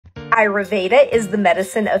Ayurveda is the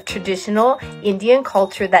medicine of traditional Indian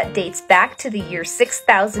culture that dates back to the year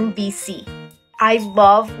 6000 BC. I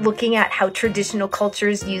love looking at how traditional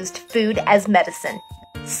cultures used food as medicine.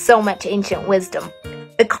 So much ancient wisdom.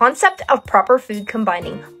 The concept of proper food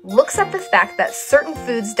combining looks at the fact that certain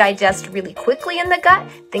foods digest really quickly in the gut,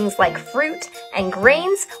 things like fruit and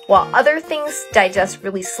grains, while other things digest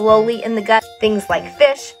really slowly in the gut, things like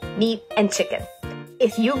fish, meat, and chicken.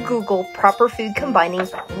 If you Google proper food combining,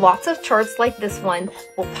 lots of charts like this one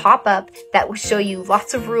will pop up that will show you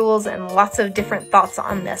lots of rules and lots of different thoughts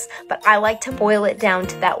on this, but I like to boil it down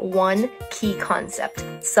to that one key concept.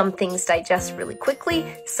 Some things digest really quickly,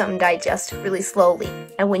 some digest really slowly.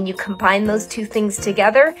 And when you combine those two things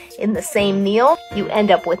together in the same meal, you end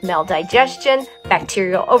up with maldigestion,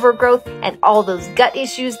 bacterial overgrowth, and all those gut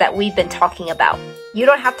issues that we've been talking about. You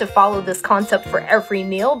don't have to follow this concept for every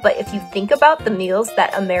meal, but if you think about the meals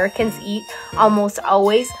that Americans eat, almost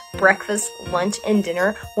always breakfast, lunch, and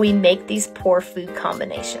dinner, we make these poor food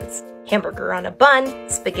combinations. Hamburger on a bun,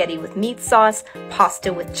 spaghetti with meat sauce,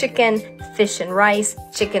 pasta with chicken, fish and rice,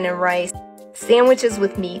 chicken and rice, sandwiches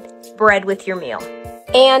with meat, bread with your meal,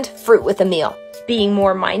 and fruit with a meal. Being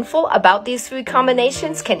more mindful about these food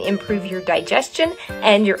combinations can improve your digestion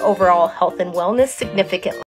and your overall health and wellness significantly.